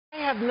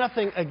have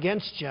nothing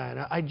against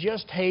China. I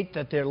just hate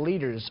that their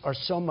leaders are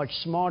so much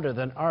smarter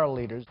than our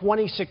leaders.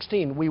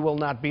 2016, we will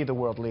not be the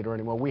world leader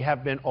anymore. We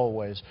have been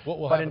always.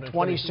 But in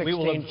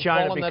 2016,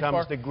 China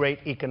becomes the great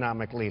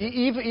economic leader.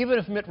 Even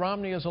if Mitt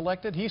Romney is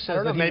elected, he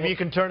says that maybe you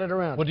can turn it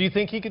around. Well, do you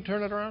think he could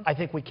turn it around? I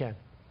think we can.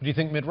 Do you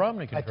think Mitt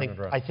Romney can turn it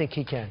around? I think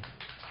he can.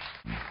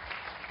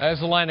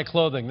 As a line of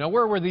clothing. Now,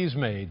 where were these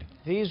made?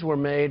 These were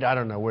made, I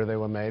don't know where they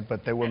were made,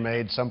 but they were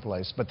made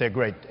someplace. But they're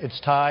great. It's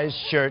ties,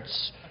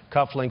 shirts,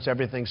 cufflinks,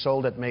 everything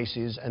sold at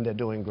Macy's, and they're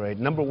doing great.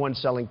 #1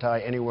 selling tie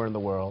anywhere in the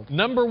world.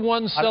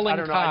 #1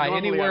 selling tie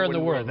anywhere in the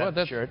world.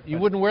 You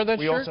wouldn't wear that shirt?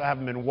 We also have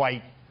them in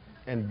white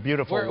and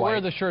beautiful white. Where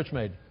are the shirts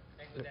made?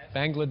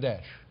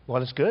 Bangladesh.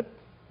 Well, it's good.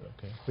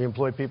 Okay. We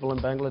employ people in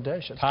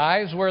Bangladesh.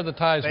 Ties? Where are the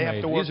ties made?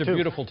 Have to work These are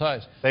beautiful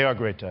ties. They are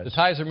great ties. The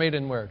ties are made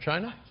in where?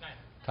 China?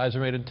 Ties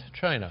are made in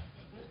China.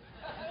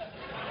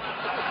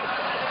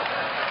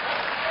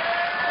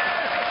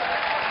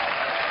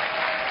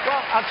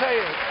 Well, I'll tell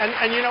you,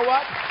 and you know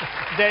what,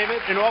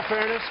 David, in all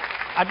fairness,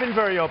 I've been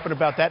very open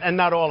about that, and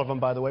not all of them,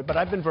 by the way, but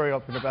I've been very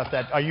open about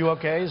that. Are you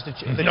okay? Is the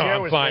no, chair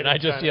I'm was fine.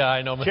 Made in China.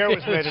 I know. The chair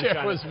was made in China. The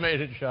chair was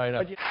made in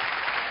China.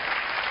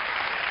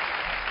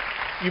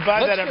 You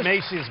buy that at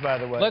Macy's, by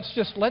the way. Let's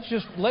just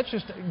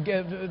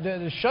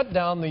shut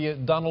down the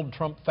Donald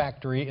Trump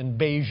factory in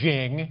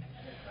Beijing.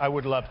 I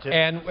would love to.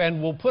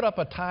 And we'll put up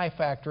a tie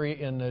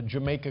factory in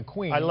Jamaica,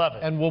 Queens. I love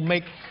it. And we'll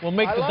make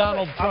the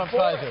Donald Trump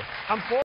ties. I'm for